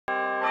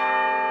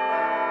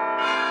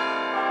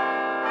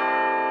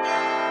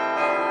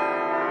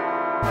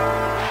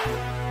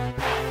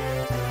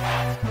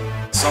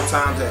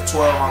sometimes at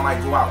 12 I might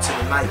go out to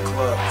the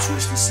nightclub,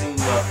 switch the scene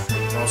up, you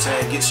know what I'm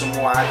saying, get some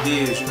more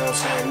ideas, you know what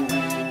I'm saying,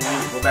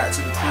 go back to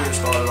the crib,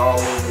 start it all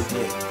over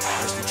again.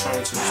 That's the train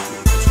to the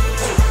studio.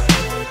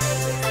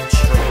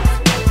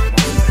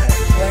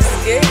 What's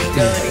good,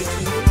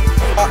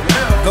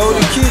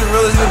 goldenkey, the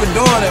realest nigga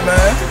doing it,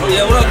 man.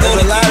 Yeah, what up,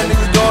 There's a lot of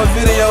niggas doing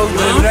videos,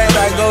 but if it ain't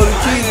like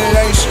goldenkey, then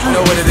it ain't street. You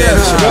know what it is,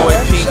 it's your boy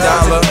P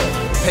Dollar,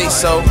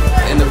 Peso,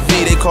 and the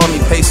V, they call me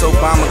Peso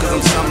Obama because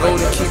I'm some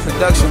goldenkey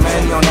production,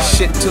 man. He on this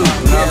shit too, you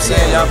know what I'm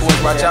saying? Y'all boys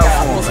watch out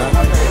for him,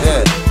 man.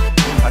 Yeah.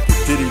 I can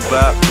diddy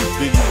bop,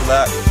 Biggie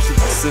block, shoot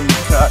the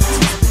semi-cop,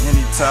 teach the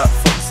henny top,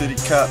 fuck city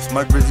cops,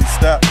 my grizzly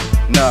stop.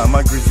 Nah,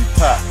 my grizzly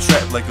pop,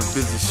 trap like a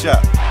busy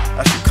shop.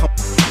 I should come.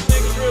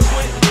 Niggas real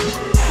quick,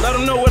 let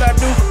them know what I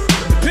do.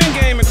 The pin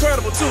game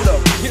incredible too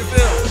though, you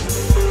feel me?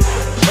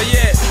 But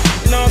yeah,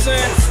 you know what I'm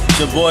saying? It's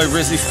your boy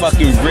Rizzy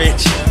fucking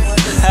Rich.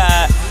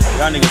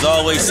 Y'all niggas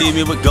always see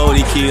me with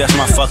goldenkey, that's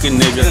my fucking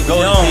nigga.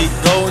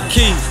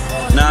 Goldenkey.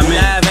 Nah, man.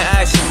 Live in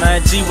action,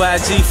 man.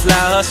 GYG, Fly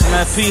Hustler,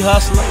 man. P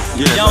Hustler.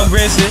 Yeah, Young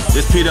Rizzy.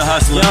 It's Peter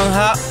Hustler. Young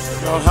Hop.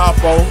 Young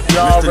Hoppo,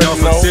 y'all already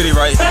know. City,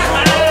 right?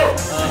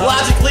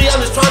 Logically,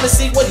 I'm just trying to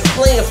see what he's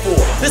playing for.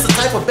 This the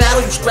type of battle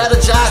you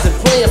strategize and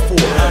plan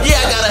for. Yeah,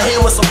 I got a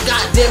hammer, so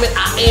goddammit,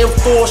 I am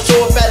for.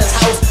 Show up at his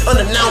house,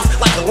 unannounced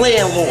like a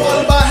landlord.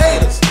 All about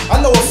haters. I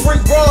know a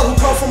freak broad who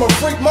come from a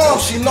freak mom.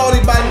 She naughty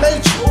by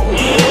nature.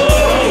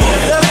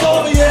 That's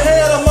over your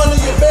head, I'm under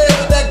your bed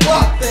with that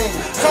Glock thing.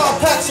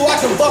 Compact so I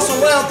can bust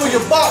around through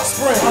your box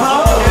spring.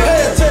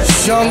 Pay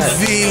attention. Young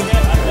V.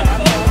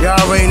 Y'all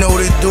already know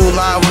what it do,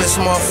 live with this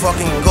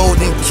motherfucking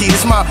goldenkey.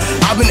 This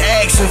I've been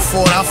asking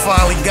for it. I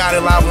finally got it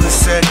live on the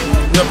set.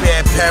 We up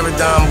here at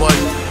Paradigm, but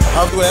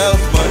Where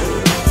else, but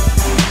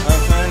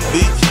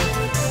beach.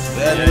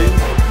 That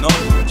no,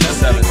 just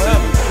 7 cities.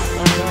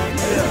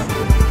 Yeah.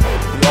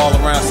 We all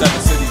around 7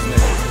 cities,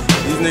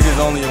 niggas. These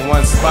niggas only in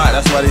one spot,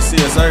 that's why they see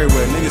us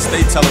everywhere. Niggas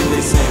stay telling me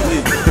they see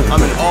me.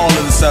 I'm in all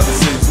of the 7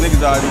 cities.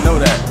 Niggas already know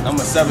that. I'm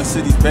a 7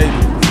 cities baby.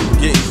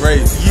 Getting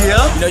crazy. Yeah.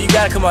 You know, you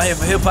gotta come out here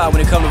for hip hop when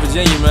it come to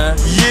Virginia, man.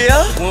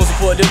 Yeah. We won't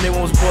support them, they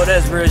won't support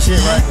us. Real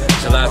shit, right?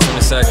 July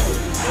 22nd.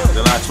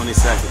 July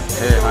 22nd.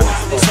 Yeah, honey.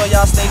 So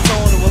y'all stay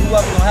tuned with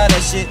whoever gonna have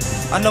that shit.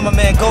 I know my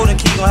man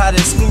goldenkey gonna have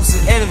the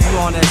exclusive interview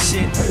on that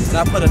shit. And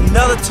I put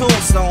another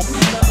tombstone.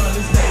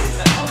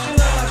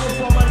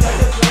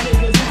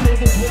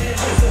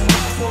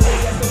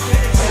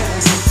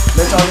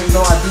 let y'all niggas know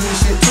I do this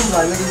shit too.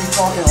 Like, niggas be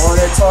talking, all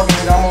that talking,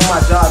 nigga, I'm on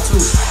my job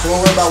too. Don't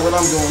worry about what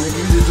I'm doing, nigga.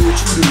 You just do what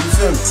you do, you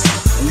feel me?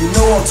 And you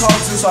know who I'm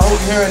talking to, so I hope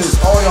you're hearing this,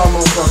 all y'all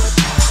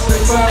motherfuckers.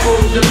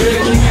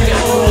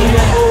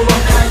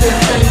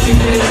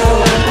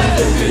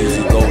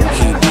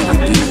 goldenkey,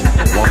 DVD,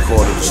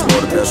 1/4 of the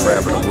store, the best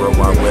rapper in the world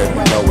wide web.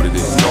 You know what it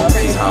is.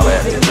 goldenkey, holla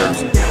at New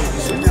Jersey.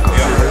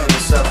 I'm heard the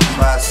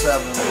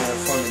 757, man,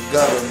 from the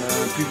gutter,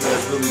 man. People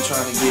that's really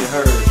trying to get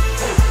heard.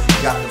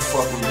 Got to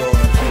fuck with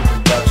goldenkey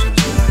Productions,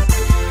 man.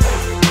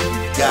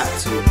 You got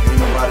to. Ain't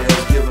nobody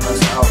else giving us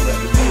an outlet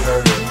to be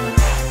heard, man.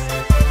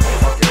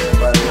 Fuck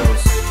everybody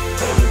else.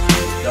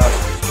 Goldenkey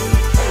Productions,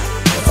 man.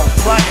 If I'm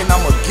plotting,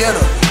 I'ma get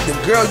her. The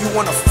girl you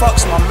wanna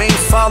fuck's my main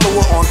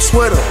follower on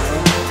Twitter.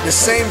 The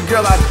same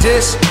girl I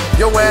diss,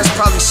 your ass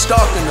probably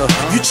stalking her.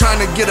 You trying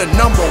to get a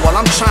number while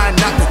I'm trying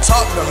not